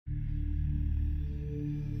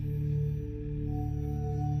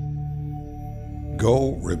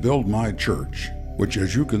Go rebuild my church, which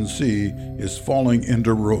as you can see is falling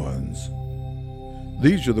into ruins.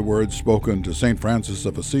 These are the words spoken to St. Francis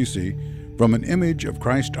of Assisi from an image of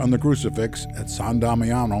Christ on the crucifix at San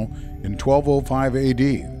Damiano in 1205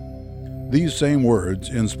 AD. These same words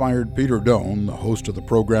inspired Peter Doane, the host of the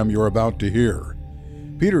program you're about to hear.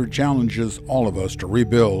 Peter challenges all of us to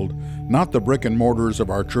rebuild not the brick and mortars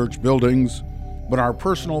of our church buildings, but our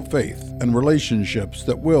personal faith and relationships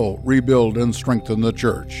that will rebuild and strengthen the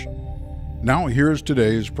church. Now here's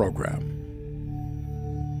today's program.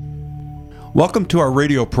 Welcome to our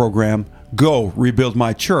radio program, Go Rebuild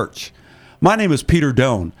My Church. My name is Peter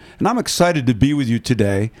Doane, and I'm excited to be with you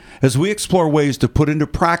today as we explore ways to put into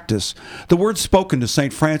practice the words spoken to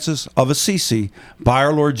St. Francis of Assisi by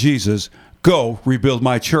our Lord Jesus, Go Rebuild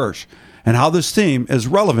My Church, and how this theme is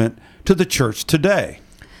relevant to the church today.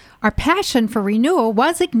 Our passion for renewal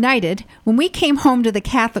was ignited when we came home to the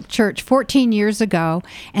Catholic Church 14 years ago,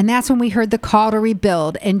 and that's when we heard the call to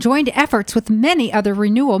rebuild and joined efforts with many other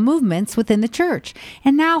renewal movements within the church.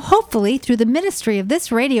 And now, hopefully, through the ministry of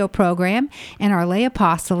this radio program and our lay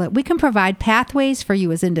apostolate, we can provide pathways for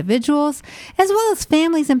you as individuals, as well as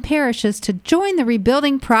families and parishes to join the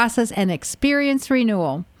rebuilding process and experience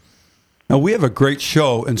renewal. Now, we have a great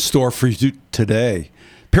show in store for you today.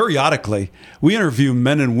 Periodically, we interview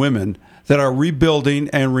men and women that are rebuilding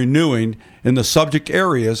and renewing in the subject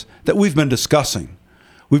areas that we've been discussing.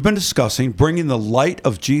 We've been discussing bringing the light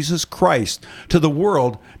of Jesus Christ to the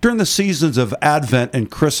world during the seasons of Advent and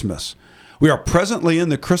Christmas. We are presently in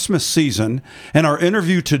the Christmas season, and our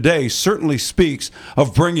interview today certainly speaks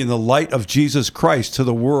of bringing the light of Jesus Christ to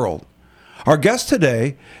the world. Our guest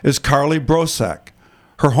today is Carly Brousek.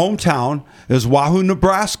 Her hometown is Wahoo,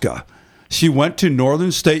 Nebraska. She went to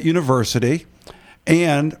Northern State University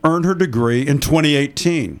and earned her degree in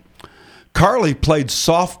 2018. Carly played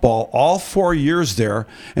softball all 4 years there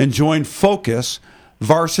and joined Focus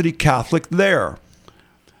Varsity Catholic there.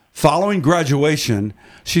 Following graduation,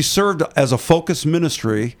 she served as a Focus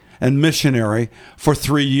ministry and missionary for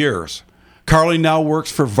 3 years. Carly now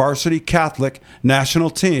works for Varsity Catholic national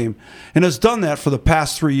team and has done that for the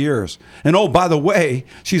past 3 years. And oh, by the way,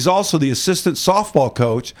 she's also the assistant softball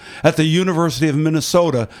coach at the University of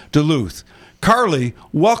Minnesota, Duluth. Carly,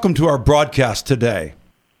 welcome to our broadcast today.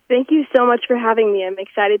 Thank you so much for having me. I'm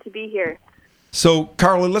excited to be here. So,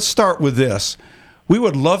 Carly, let's start with this. We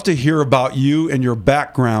would love to hear about you and your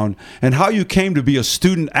background and how you came to be a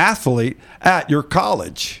student athlete at your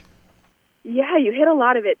college. Yeah, you hit a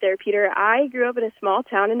lot of it there, Peter. I grew up in a small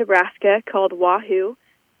town in Nebraska called Wahoo,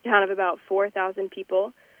 a town of about 4,000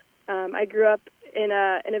 people. I grew up in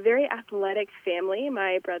a very athletic family.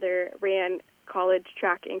 My brother ran college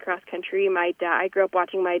track and cross country. I grew up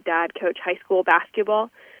watching my dad coach high school basketball.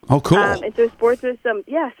 Oh, cool. And so sports was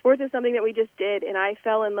something that we just did, and I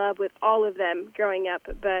fell in love with all of them growing up.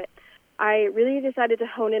 But I really decided to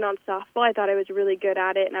hone in on softball. I thought I was really good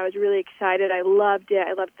at it, and I was really excited. I loved it.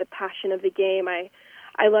 I loved the passion of the game. I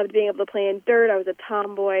loved being able to play in dirt. I was a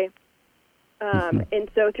tomboy.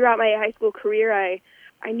 And so throughout my high school career,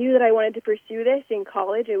 I knew that I wanted to pursue this in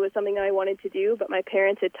college. It was something that I wanted to do, but my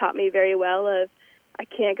parents had taught me very well of I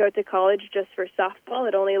can't go to college just for softball.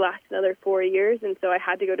 It only lasts another 4 years, and so I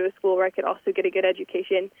had to go to a school where I could also get a good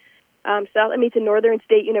education. So that led me to Northern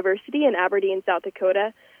State University in Aberdeen, South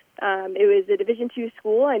Dakota. It was a Division II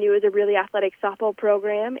school. I knew it was a really athletic softball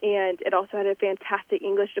program, and it also had a fantastic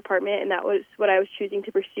English department, and that was what I was choosing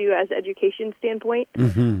to pursue as an education standpoint.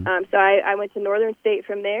 Mm-hmm. So I went to Northern State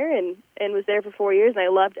from there and was there for 4 years, and I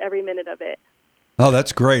loved every minute of it. Oh,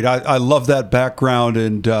 that's great. I love that background,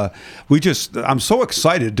 and I'm so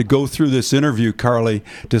excited to go through this interview, Carly,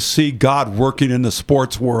 to see God working in the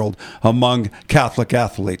sports world among Catholic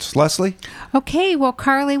athletes. Leslie? Okay, well,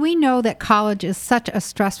 Carly, we know that college is such a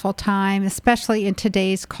stressful time, especially in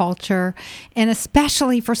today's culture, and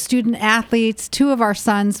especially for student athletes. 2 of our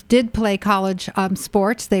sons did play college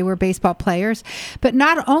sports. They were baseball players. But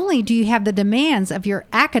not only do you have the demands of your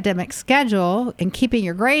academic schedule and keeping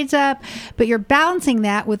your grades up, but you're balancing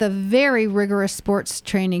that with a very rigorous sports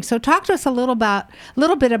training. So talk to us a little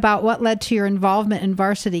bit about what led to your involvement in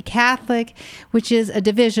Varsity Catholic, which is a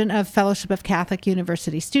division of Fellowship of Catholic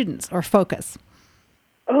University Students, or Focus.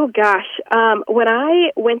 Oh, gosh. When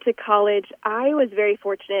I went to college, I was very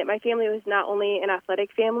fortunate. My family was not only an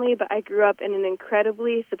athletic family, but I grew up in an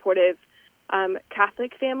incredibly supportive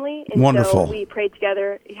Catholic family. And Wonderful. So we prayed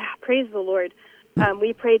together. Yeah, praise the Lord.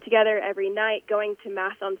 We prayed together every night. Going to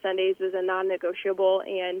Mass on Sundays was a non-negotiable.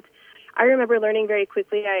 And I remember learning very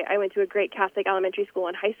quickly. I went to a great Catholic elementary school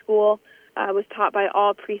and high school. was taught by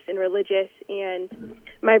all priests and religious. And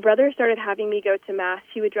my brother started having me go to Mass.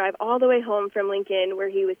 He would drive all the way home from Lincoln, where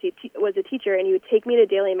he was a teacher, and he would take me to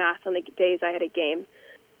daily Mass on the days I had a game.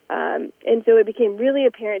 And so it became really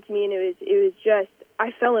apparent to me, and it was just,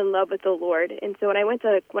 I fell in love with the Lord. And so when I went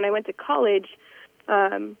to college,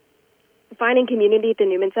 finding community at the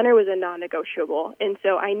Newman Center was a non-negotiable. And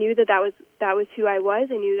so I knew that was who I was.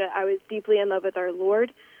 I knew that I was deeply in love with our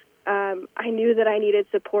Lord. I knew that I needed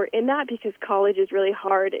support in that because college is really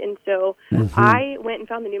hard. And so I went and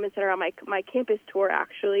found the Newman Center on my campus tour,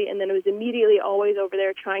 actually, and then it was immediately always over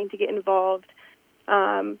there trying to get involved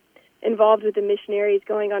with the missionaries,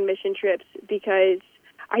 going on mission trips, because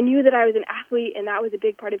I knew that I was an athlete, and that was a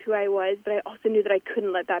big part of who I was, but I also knew that I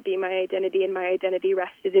couldn't let that be my identity, and my identity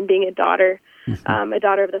rested in being a daughter of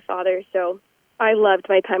the Father. So I loved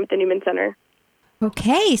my time at the Newman Center.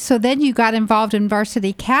 Okay, so then you got involved in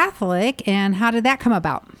Varsity Catholic, and how did that come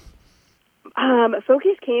about?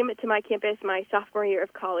 Focus came to my campus my sophomore year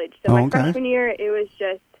of college. So my freshman year, it was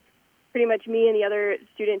just pretty much me and the other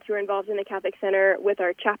students who were involved in the Catholic Center with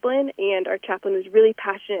our chaplain, and our chaplain was really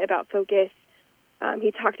passionate about Focus.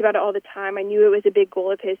 He talked about it all the time. I knew it was a big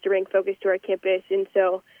goal of his to bring Focus to our campus, and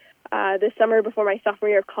so the summer before my sophomore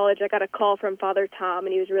year of college, I got a call from Father Tom,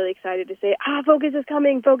 and he was really excited to say, Focus is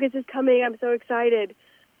coming, I'm so excited.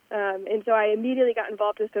 And so I immediately got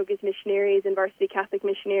involved with Focus missionaries and Varsity Catholic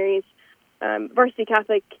missionaries. Varsity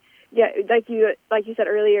Catholic, like you said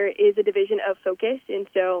earlier, is a division of Focus, and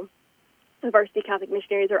so the Varsity Catholic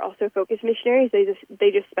missionaries are also Focus missionaries.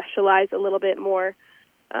 They just specialize a little bit more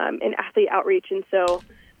in athlete outreach, and so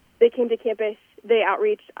they came to campus. They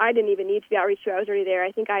outreached. I didn't even need to be outreached to. I was already there.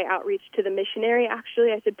 I think I outreached to the missionary,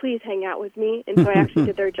 actually. I said, please hang out with me. And so I actually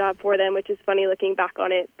did their job for them, which is funny looking back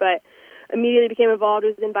on it. But immediately became involved,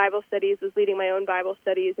 was in Bible studies, was leading my own Bible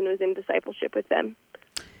studies, and was in discipleship with them.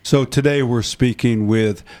 So today we're speaking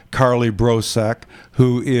with Carly Brousek,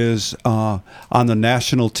 who is on the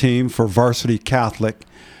national team for Varsity Catholic.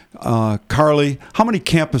 Carly, how many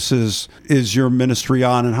campuses is your ministry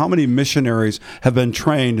on, and how many missionaries have been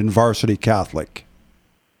trained in Varsity Catholic?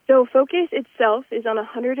 So Focus itself is on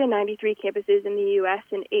 193 campuses in the U.S.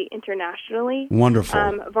 and 8 internationally.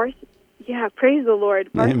 Wonderful. Praise the Lord.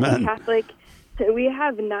 Varsity Amen. Catholic, we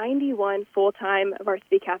have 91 full-time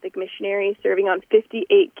Varsity Catholic missionaries serving on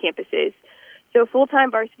 58 campuses. So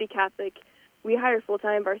full-time Varsity Catholic, we hire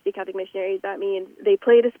full-time Varsity Catholic missionaries. That means they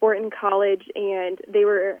played a sport in college, and they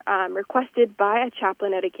were requested by a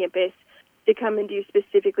chaplain at a campus to come and do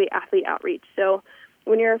specifically athlete outreach. So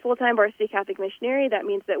when you're a full-time Varsity Catholic missionary, that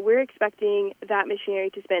means that we're expecting that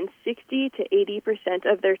missionary to spend 60 to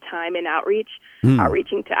 80% of their time in outreach,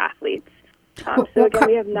 outreaching to athletes. So again,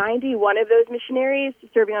 we have 91 of those missionaries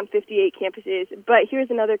serving on 58 campuses. But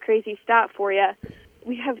here's another crazy stat for you.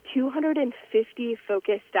 We have 250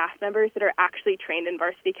 Focus staff members that are actually trained in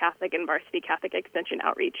Varsity Catholic and Varsity Catholic Extension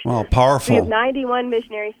outreach. Wow, powerful. We have 91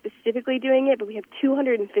 missionaries specifically doing it, but we have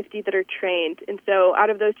 250 that are trained. And so out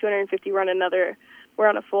of those 250, we're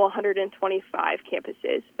on a full 125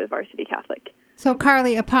 campuses with Varsity Catholic. So,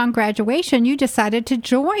 Carly, upon graduation, you decided to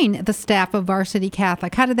join the staff of Varsity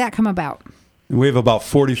Catholic. How did that come about? We have about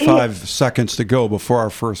 45 seconds to go before our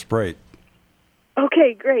first break.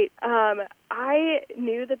 Okay, great. I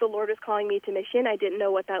knew that the Lord was calling me to mission. I didn't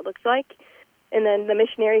know what that looks like. And then the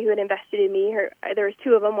missionary who had invested in me, there was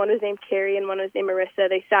 2 of them. One was named Carrie and one was named Marissa.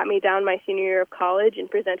 They sat me down my senior year of college and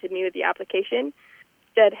presented me with the application.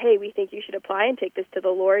 Said, hey, we think you should apply and take this to the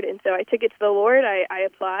Lord. And so I took it to the Lord. I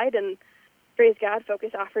applied, and praise God,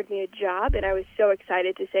 Focus offered me a job, and I was so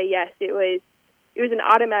excited to say yes. It was an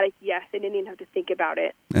automatic yes. I didn't even have to think about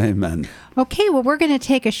it. Amen. Okay, well, we're going to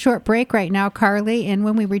take a short break right now, Carly, and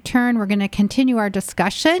when we return, we're going to continue our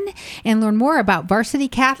discussion and learn more about Varsity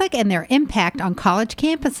Catholic and their impact on college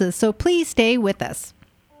campuses. So please stay with us.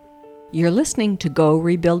 You're listening to Go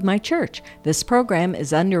Rebuild My Church. This program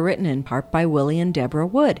is underwritten in part by Willie and Deborah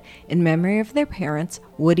Wood in memory of their parents,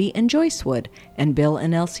 Woody and Joyce Wood, and Bill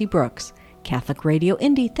and Elsie Brooks. Catholic Radio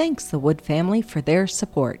Indy thanks the Wood family for their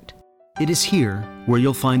support. It is here where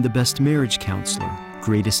you'll find the best marriage counselor,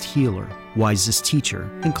 greatest healer, wisest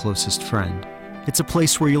teacher, and closest friend. It's a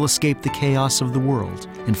place where you'll escape the chaos of the world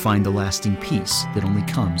and find the lasting peace that only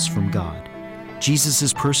comes from God. Jesus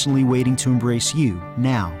is personally waiting to embrace you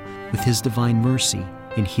now with His divine mercy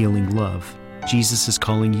and healing love. Jesus is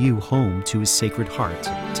calling you home to His Sacred Heart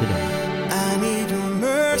today. I need your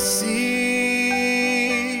mercy.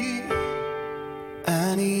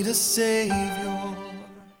 I need a Savior.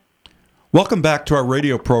 Welcome back to our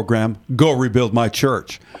radio program, Go Rebuild My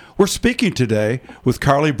Church. We're speaking today with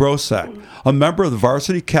Carly Brousek, a member of the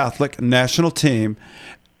Varsity Catholic national team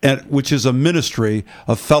which is a ministry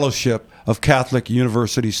of fellowship of Catholic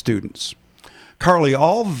university students. Carly,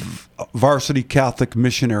 all Varsity Catholic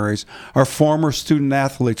missionaries are former student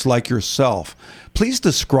athletes like yourself. Please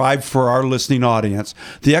describe for our listening audience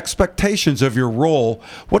the expectations of your role.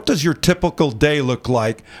 What does your typical day look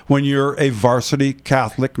like when you're a Varsity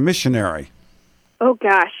Catholic missionary? Oh,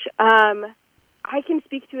 gosh. I can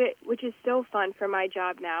speak to it, which is so fun for my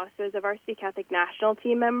job now. So as a Varsity Catholic national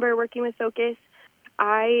team member working with Focus,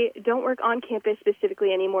 I don't work on campus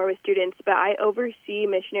specifically anymore with students, but I oversee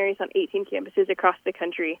missionaries on 18 campuses across the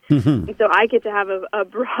country. Mm-hmm. And so I get to have a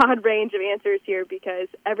broad range of answers here because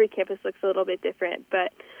every campus looks a little bit different.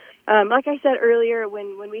 But like I said earlier,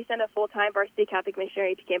 when we send a full-time Varsity Catholic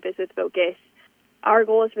missionary to campus with Focus, our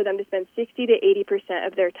goal is for them to spend 60 to 80%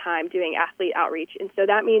 of their time doing athlete outreach. And so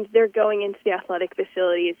that means they're going into the athletic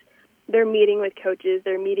facilities, they're meeting with coaches,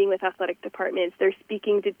 they're meeting with athletic departments, they're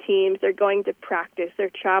speaking to teams, they're going to practice,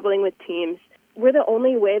 they're traveling with teams. We're the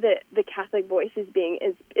only way that the Catholic voice is being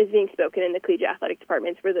spoken in the collegiate athletic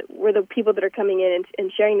departments. We're the people that are coming in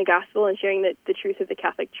and sharing the gospel and sharing the truth of the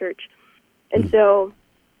Catholic Church. And so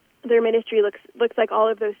their ministry looks like all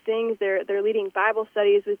of those things. They're leading Bible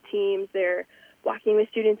studies with teams. They're walking with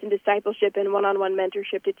students in discipleship and one-on-one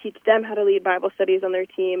mentorship to teach them how to lead Bible studies on their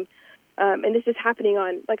team. And this is happening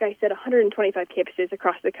on, like I said, 125 campuses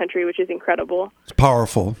across the country, which is incredible. It's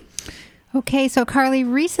powerful. Okay, so Carly,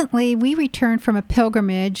 recently we returned from a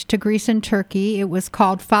pilgrimage to Greece and Turkey. It was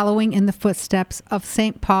called Following in the Footsteps of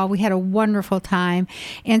St. Paul. We had a wonderful time.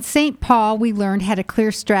 And St. Paul, we learned, had a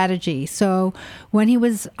clear strategy. So when he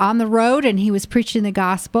was on the road and he was preaching the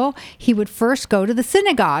gospel, he would first go to the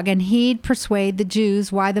synagogue and he'd persuade the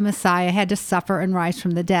Jews why the Messiah had to suffer and rise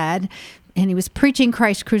from the dead. And he was preaching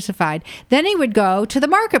Christ crucified. Then he would go to the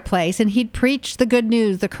marketplace and he'd preach the good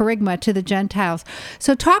news, the kerygma, to the Gentiles.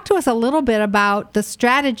 So talk to us a little bit about the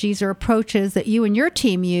strategies or approaches that you and your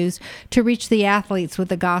team use to reach the athletes with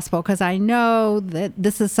the gospel, because I know that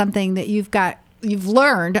this is something that you've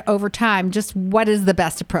learned over time. Just what is the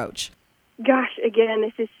best approach? Gosh, again,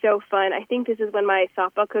 this is so fun. I think this is when my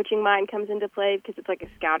softball coaching mind comes into play, because it's like a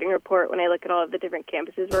scouting report when I look at all of the different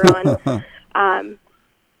campuses we're on.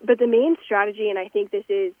 But the main strategy, and I think this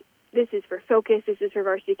is for Focus, this is for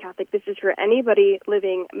Varsity Catholic, this is for anybody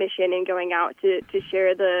living mission and going out to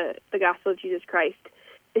share the gospel of Jesus Christ,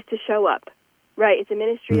 is to show up, right? It's a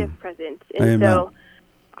ministry of presence. And Amen. So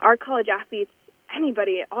our college athletes,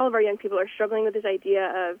 anybody, all of our young people are struggling with this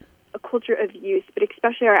idea of a culture of use, but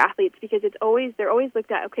especially our athletes, because they're always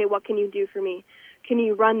looked at, okay, what can you do for me? Can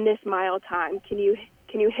you run this mile time? Can you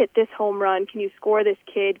hit this home run? Can you score this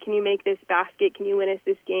kid? Can you make this basket? Can you win us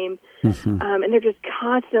this game? Mm-hmm. And they're just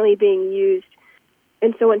constantly being used.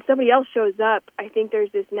 And so when somebody else shows up, I think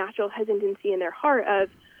there's this natural hesitancy in their heart of,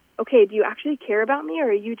 okay, do you actually care about me, or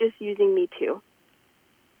are you just using me too?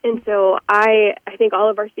 And so I think all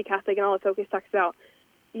of Varsity Catholic and all of Focus talks about,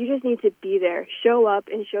 you just need to be there, show up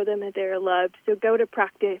and show them that they're loved. So go to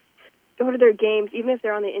practice, go to their games, even if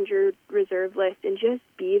they're on the injured reserve list, and just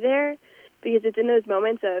be there. Because it's in those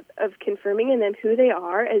moments of confirming in them who they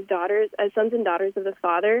are as sons and daughters of the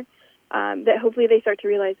Father, that hopefully they start to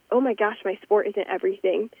realize, oh my gosh, my sport isn't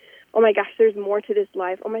everything. Oh my gosh, there's more to this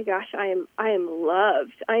life. Oh my gosh, I am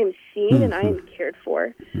loved. I am seen and I am cared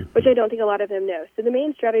for, which I don't think a lot of them know. So the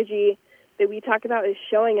main strategy that we talk about is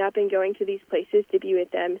showing up and going to these places to be with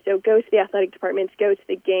them. So go to the athletic departments, go to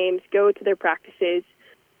the games, go to their practices.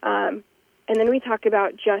 And then we talk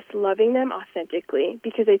about just loving them authentically,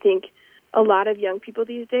 because I think a lot of young people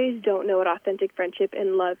these days don't know what authentic friendship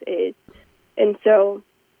and love is. And so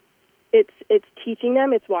it's teaching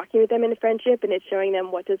them, it's walking with them in friendship, and it's showing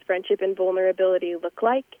them what does friendship and vulnerability look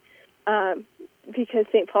like. Because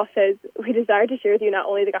St. Paul says, we desire to share with you not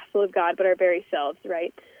only the gospel of God, but our very selves,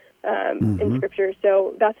 right, in Scripture.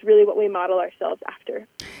 So that's really what we model ourselves after.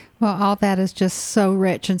 Well, all that is just so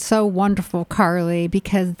rich and so wonderful, Carly,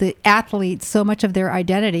 because the athletes, so much of their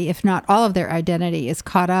identity, if not all of their identity, is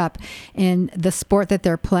caught up in the sport that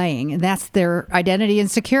they're playing. And that's their identity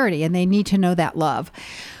and security, and they need to know that love.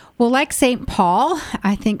 Well, like St. Paul,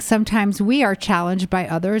 I think sometimes we are challenged by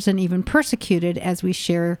others and even persecuted as we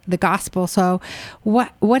share the gospel. So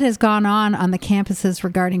what has gone on the campuses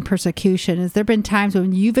regarding persecution? Has there been times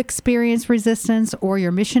when you've experienced resistance or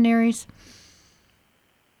your missionaries?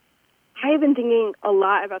 I have been thinking a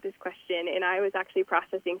lot about this question, and I was actually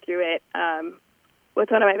processing through it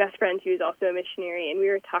with one of my best friends who's also a missionary, and we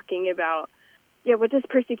were talking about, what does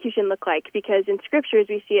persecution look like? Because in Scriptures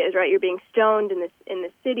we see it as, right, you're being stoned in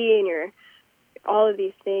the city, and you're all of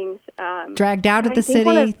these things. Dragged out of the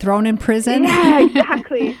city, thrown in prison. Yeah,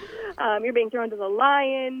 exactly. You're being thrown to the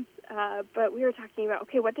lions. but we were talking about,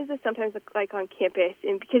 okay, what does this sometimes look like on campus?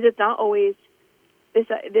 And because it's not always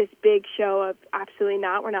this big show of absolutely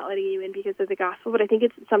not, we're not letting you in because of the gospel, but I think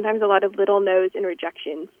it's sometimes a lot of little no's and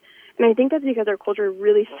rejections. And I think that's because our culture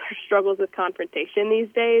really struggles with confrontation these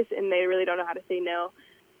days, and they really don't know how to say no.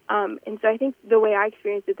 And so I think the way I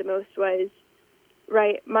experienced it the most was,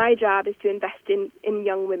 right, my job is to invest in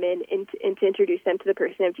young women and to introduce them to the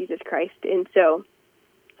person of Jesus Christ. And so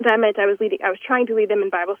that meant I was trying to lead them in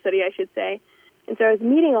Bible study, I should say. And so I was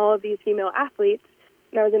meeting all of these female athletes,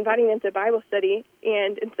 and I was inviting them to Bible study.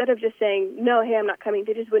 And instead of just saying, no, hey, I'm not coming,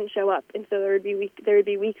 they just wouldn't show up. And so there would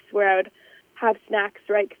be weeks where I would have snacks,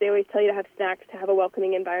 right, because they always tell you to have snacks to have a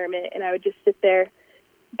welcoming environment. And I would just sit there.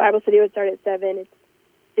 Bible study would start at 7.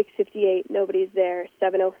 It's 6:58, nobody's there.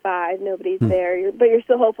 7:05, nobody's there. But you're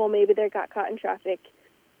still hopeful. Maybe they got caught in traffic.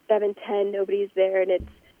 7:10, nobody's there. And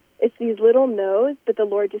it's these little no's, but the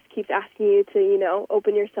Lord just keeps asking you to,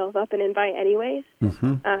 open yourself up and invite anyways.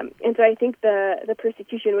 Mm-hmm. And so I think the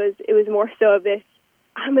persecution was more so of this,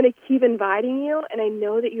 I'm going to keep inviting you, and I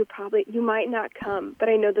know that you might not come, but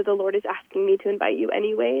I know that the Lord is asking me to invite you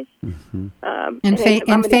anyways. Mm-hmm. And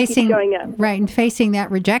facing keep showing up. Right, and facing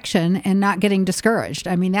that rejection and not getting discouraged.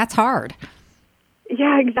 I mean, that's hard.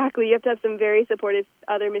 Yeah, exactly. You have to have some very supportive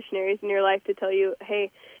other missionaries in your life to tell you,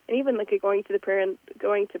 hey, and even like going to prayer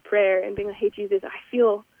and being like, hey, Jesus, I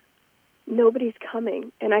feel nobody's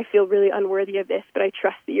coming, and I feel really unworthy of this, but I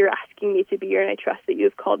trust that you're asking me to be here, and I trust that you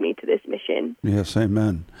have called me to this mission. Yes,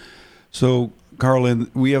 amen. So, Carly,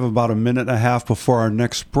 we have about a minute and a half before our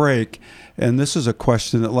next break, and this is a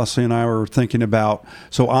question that Leslie and I were thinking about.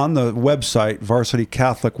 So on the website, Varsity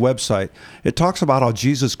Catholic website, it talks about how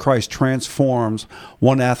Jesus Christ transforms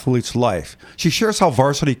one athlete's life. She shares how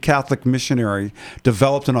Varsity Catholic missionary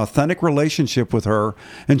developed an authentic relationship with her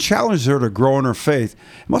and challenged her to grow in her faith.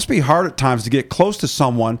 It must be hard at times to get close to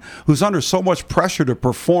someone who's under so much pressure to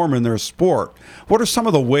perform in their sport. What are some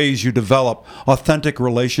of the ways you develop authentic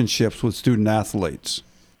relationships with student athletes?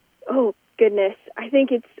 Oh, goodness. I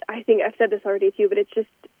think I've said this already too, but it's just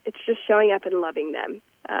showing up and loving them,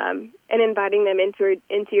 and inviting them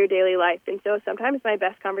into your daily life. And so sometimes my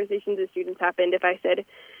best conversations with students happened if I said,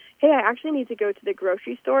 hey, I actually need to go to the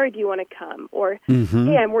grocery store. Do you want to come? Or,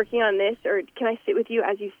 hey, I'm working on this, or can I sit with you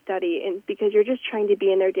as you study? And because you're just trying to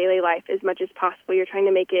be in their daily life as much as possible, you're trying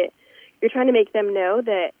to make them know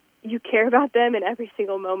that you care about them in every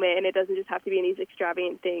single moment, and it doesn't just have to be in these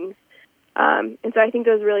extravagant things. And so I think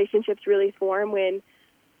those relationships really form when,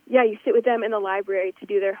 you sit with them in the library to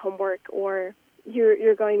do their homework, or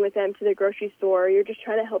you're going with them to the grocery store, or you're just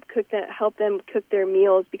trying to help them cook their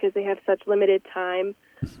meals because they have such limited time.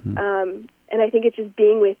 And I think it's just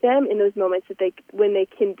being with them in those moments when they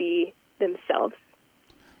can be themselves.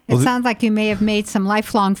 It sounds like you may have made some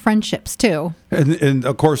lifelong friendships too. And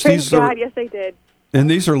of course, yes, I did. And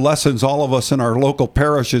these are lessons all of us in our local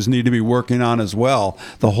parishes need to be working on as well,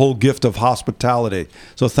 the whole gift of hospitality.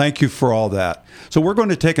 So thank you for all that. So we're going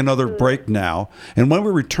to take another break now, and when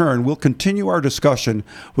we return, we'll continue our discussion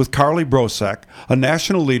with Carly Brousek, a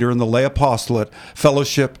national leader in the Lay Apostolate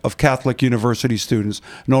Fellowship of Catholic University Students,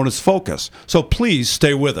 known as FOCUS. So please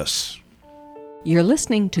stay with us. You're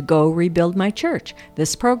listening to Go Rebuild My Church.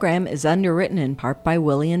 This program is underwritten in part by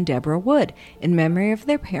Willie and Deborah Wood, in memory of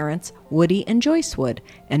their parents, Woody and Joyce Wood,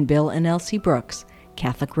 and Bill and Elsie Brooks.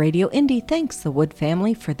 Catholic Radio Indy thanks the Wood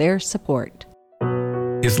family for their support.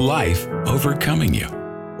 Is life overcoming you?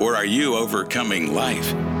 Or are you overcoming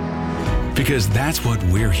life? Because that's what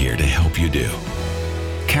we're here to help you do.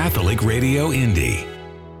 Catholic Radio Indy.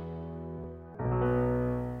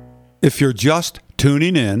 If you're just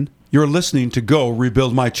tuning in, you're listening to Go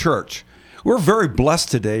Rebuild My Church. We're very blessed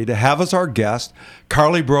today to have as our guest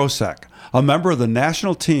Carly Brousek, a member of the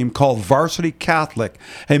national team called Varsity Catholic,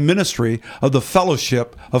 a ministry of the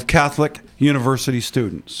Fellowship of Catholic University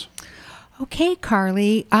Students. Okay,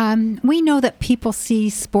 Carly, we know that people see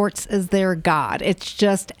sports as their God. It's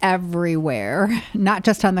just everywhere, not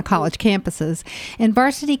just on the college campuses. And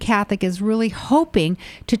Varsity Catholic is really hoping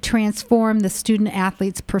to transform the student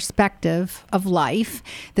athlete's perspective of life,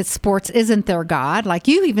 that sports isn't their God. Like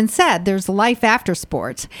you even said, there's life after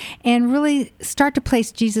sports, and really start to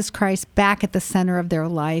place Jesus Christ back at the center of their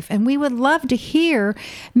life. And we would love to hear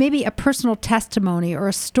maybe a personal testimony or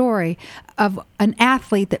a story of an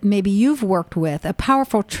athlete that maybe you've worked with, a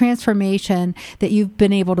powerful transformation that you've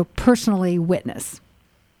been able to personally witness.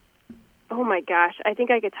 Oh my gosh, I think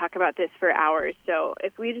I could talk about this for hours. So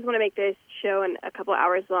if we just want to make this show in a couple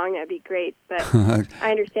hours long, that'd be great. But I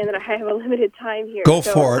understand that I have a limited time here. Go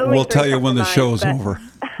for it. We'll tell you when the show's over.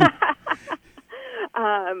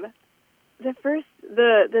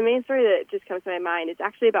 the main story that just comes to my mind is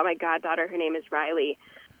actually about my goddaughter. Her name is Riley.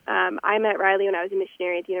 I met Riley when I was a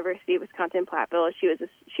missionary at the University of Wisconsin-Platteville. She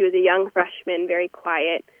was a young freshman, very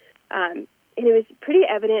quiet, and it was pretty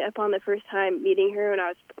evident upon the first time meeting her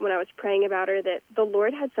when I was praying about her that the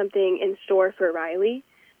Lord had something in store for Riley,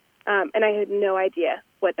 and I had no idea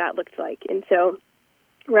what that looked like. And so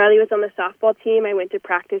Riley was on the softball team. I went to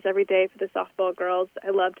practice every day for the softball girls.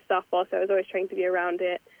 I loved softball, so I was always trying to be around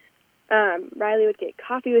it. Riley would get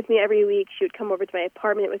coffee with me every week. She would come over to my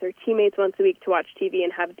apartment with her teammates once a week to watch TV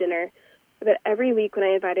and have dinner. But every week when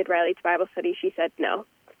I invited Riley to Bible study, she said no.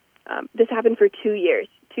 This happened for 2 years.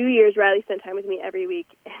 2 years, Riley spent time with me every week,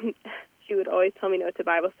 and she would always tell me no to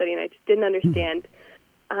Bible study, and I just didn't understand.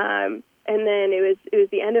 And then it was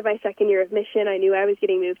the end of my second year of mission. I knew I was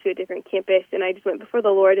getting moved to a different campus, and I just went before the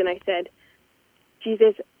Lord, and I said,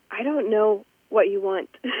 Jesus, I don't know what you want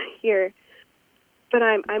here, but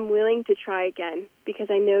I'm willing to try again, because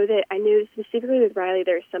I knew specifically with Riley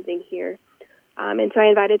there was something here. And so I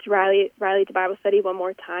invited Riley to Bible study one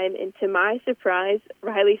more time, and to my surprise,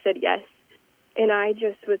 Riley said yes, and I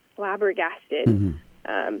just was flabbergasted.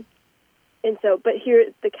 Mm-hmm. And so, but here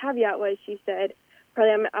the caveat was, she said,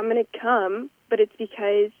 Carly, I'm going to come, but it's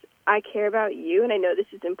because I care about you, and I know this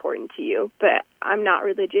is important to you, but I'm not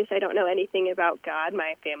religious. I don't know anything about God.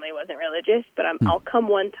 My family wasn't religious, but I'll come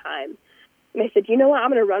one time. And I said, you know what? I'm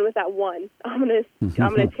going to run with that one. I'm going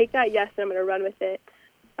to take that yes, and I'm going to run with it.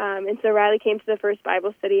 And so Riley came to the first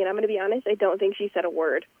Bible study, and I'm going to be honest, I don't think she said a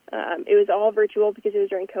word. It was all virtual because it was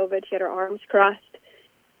during COVID. She had her arms crossed.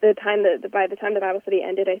 By the time the Bible study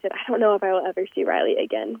ended, I said, I don't know if I will ever see Riley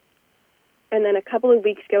again. And then a couple of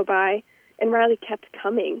weeks go by, and Riley kept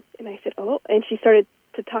coming. And I said, oh, and she started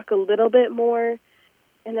to talk a little bit more.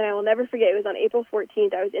 And then I will never forget, it was on April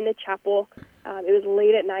 14th. I was in the chapel. It was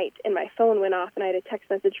late at night, and my phone went off, and I had a text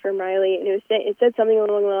message from Riley, and it said something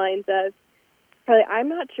along the lines of, Carly, I'm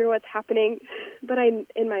not sure what's happening, but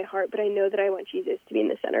in my heart, but I know that I want Jesus to be in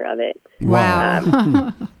the center of it.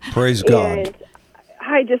 Wow. Praise God. And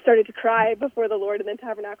I just started to cry before the Lord in the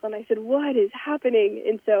tabernacle, and I said, what is happening?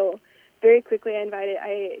 And so very quickly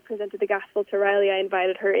I presented the gospel to Riley. I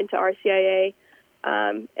invited her into RCIA.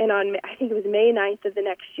 And on, I think it was May 9th of the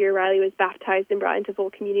next year, Riley was baptized and brought into full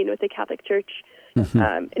communion with the Catholic Church. Mm-hmm.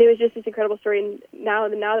 And it was just this incredible story. And now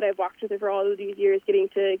that I've walked with her for all of these years, getting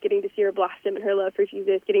to see her blossom in her love for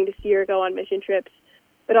Jesus, getting to see her go on mission trips,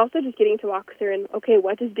 but also just getting to walk with her and, okay,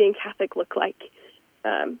 what does being Catholic look like,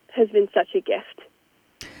 has been such a gift.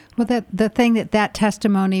 Well, the thing that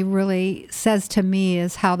testimony really says to me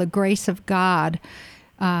is how the grace of God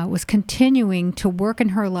was continuing to work in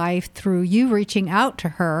her life through you reaching out to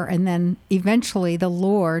her, and then eventually the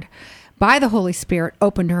Lord, by the Holy Spirit,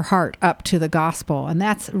 opened her heart up to the gospel, and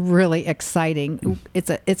that's really exciting.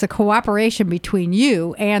 It's a cooperation between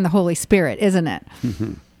you and the Holy Spirit, isn't it?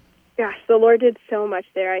 Mm-hmm. Gosh, the Lord did so much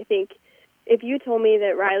there. I think if you told me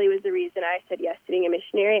that Riley was the reason I said yes to being a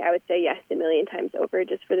missionary, I would say yes a million times over,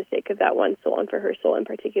 just for the sake of that one soul and for her soul in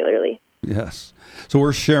particularly. Yes. So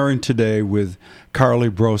we're sharing today with Carly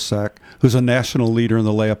Brousek, who's a national leader in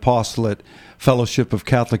the Lay Apostolate Fellowship of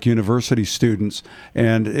Catholic University Students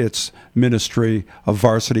and its ministry of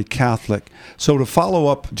Varsity Catholic. So to follow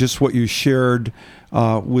up just what you shared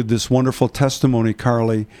with this wonderful testimony,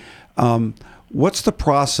 Carly, what's the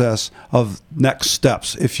process of next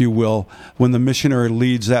steps, if you will, when the missionary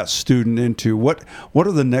leads that student into? What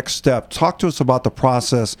are the next steps? Talk to us about the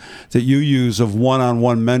process that you use of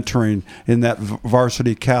one-on-one mentoring in that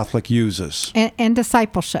Varsity Catholic uses. And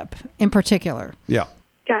discipleship in particular. Yeah.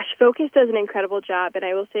 Gosh, Focus does an incredible job, and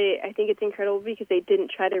I will say I think it's incredible because they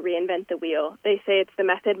didn't try to reinvent the wheel. They say it's the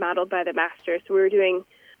method modeled by the Master. So we were doing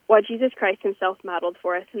what Jesus Christ himself modeled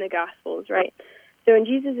for us in the Gospels, right? So in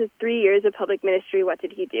Jesus' 3 years of public ministry, what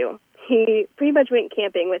did he do? He pretty much went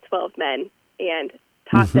camping with 12 men and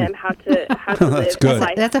taught them how to live good.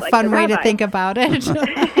 life. That's a like fun way rabbi. to think about it.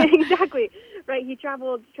 Exactly. Right. He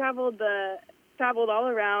traveled all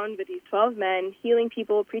around with these 12 men, healing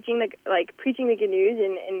people, preaching the good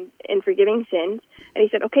news and forgiving sins. And he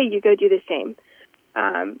said, okay, you go do the same.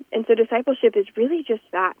 And so discipleship is really just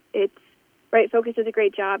that. It's right. Focus does a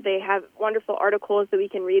great job. They have wonderful articles that we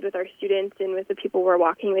can read with our students and with the people we're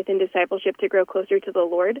walking with in discipleship to grow closer to the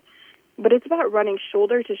Lord. But it's about running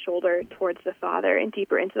shoulder to shoulder towards the Father and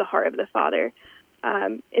deeper into the heart of the Father.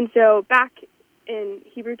 And so back in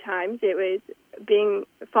Hebrew times, it was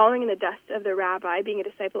following in the dust of the rabbi, being a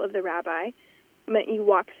disciple of the rabbi, meant you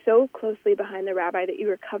walked so closely behind the rabbi that you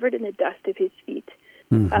were covered in the dust of his feet,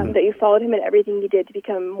 that you followed him in everything he did to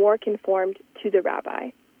become more conformed to the rabbi.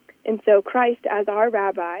 And so Christ, as our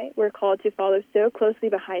rabbi, we're called to follow so closely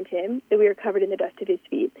behind him that we are covered in the dust of his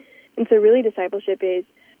feet. And so really discipleship is,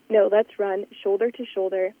 no, let's run shoulder to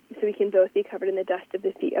shoulder so we can both be covered in the dust of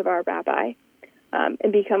the feet of our rabbi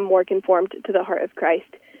and become more conformed to the heart of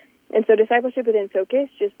Christ. And so discipleship within Focus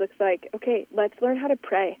just looks like, okay, let's learn how to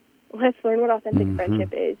pray. Let's learn what authentic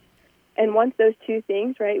friendship is. And once those two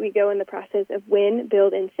things, right, we go in the process of win,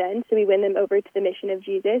 build, and send. So we win them over to the mission of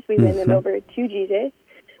Jesus. We win them over to Jesus.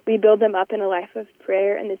 We build them up in a life of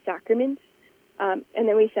prayer and the sacraments. And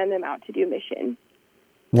then we send them out to do mission.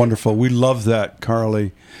 Wonderful. We love that,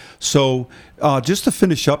 Carly. So just to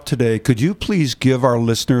finish up today, could you please give our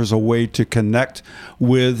listeners a way to connect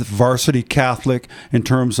with Varsity Catholic in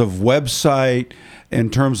terms of website, in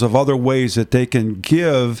terms of other ways that they can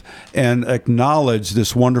give and acknowledge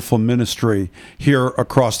this wonderful ministry here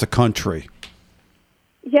across the country?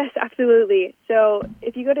 Yes, absolutely. So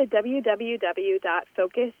if you go to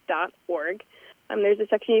www.focus.org, there's a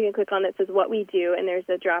section you can click on that says what we do, and there's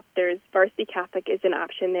Varsity Catholic is an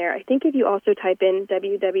option there. I think if you also type in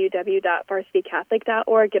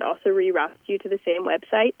www.varsitycatholic.org, it also reroutes you to the same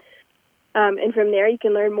website. And from there, you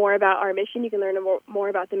can learn more about our mission. You can learn more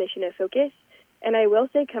about the mission of Focus. And I will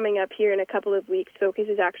say, coming up here in a couple of weeks, Focus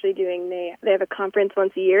is actually they have a conference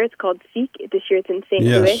once a year. It's called Seek. This year it's in St.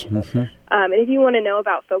 Louis. And if you want to know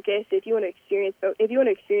about Focus, if you want to experience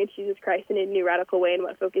Jesus Christ in a new radical way and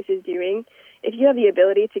what Focus is doing, if you have the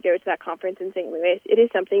ability to go to that conference in St. Louis, it is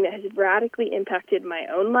something that has radically impacted my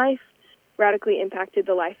own life, radically impacted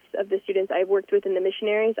the lives of the students I've worked with and the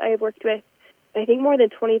missionaries I have worked with. I think more than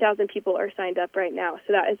 20,000 people are signed up right now,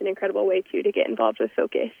 so that is an incredible way, too, to get involved with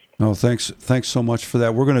Focus. No, thanks so much for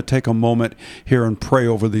that. We're going to take a moment here and pray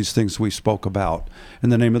over these things we spoke about. In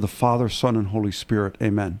the name of the Father, Son, and Holy Spirit,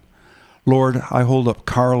 amen. Lord, I hold up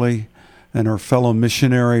Carly and her fellow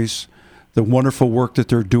missionaries, the wonderful work that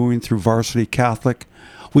they're doing through Varsity Catholic.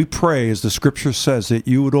 We pray, as the Scripture says, that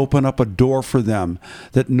you would open up a door for them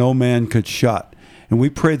that no man could shut. And we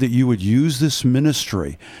pray that you would use this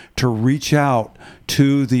ministry to reach out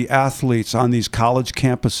to the athletes on these college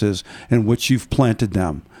campuses in which you've planted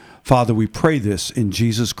them. Father, we pray this in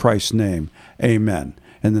Jesus Christ's name. Amen.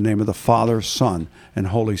 In the name of the Father, Son, and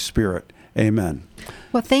Holy Spirit. Amen.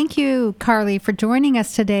 Well, thank you, Carly, for joining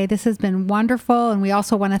us today. This has been wonderful, and we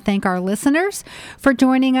also want to thank our listeners for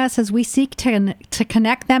joining us as we seek to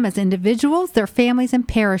connect them as individuals, their families, and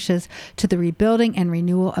parishes to the rebuilding and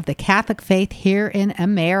renewal of the Catholic faith here in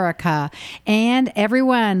America. And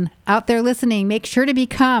everyone out there listening, make sure to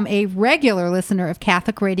become a regular listener of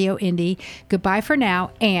Catholic Radio Indy. Goodbye for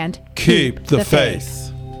now, and keep the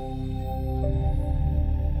faith.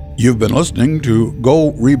 You've been listening to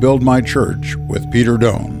Go Rebuild My Church with Peter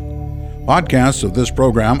Doane. Podcasts of this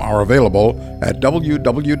program are available at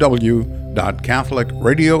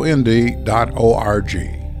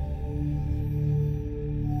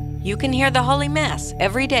www.catholicradioindy.org. You can hear the Holy Mass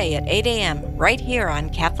every day at 8 a.m. right here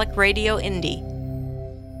on Catholic Radio Indy.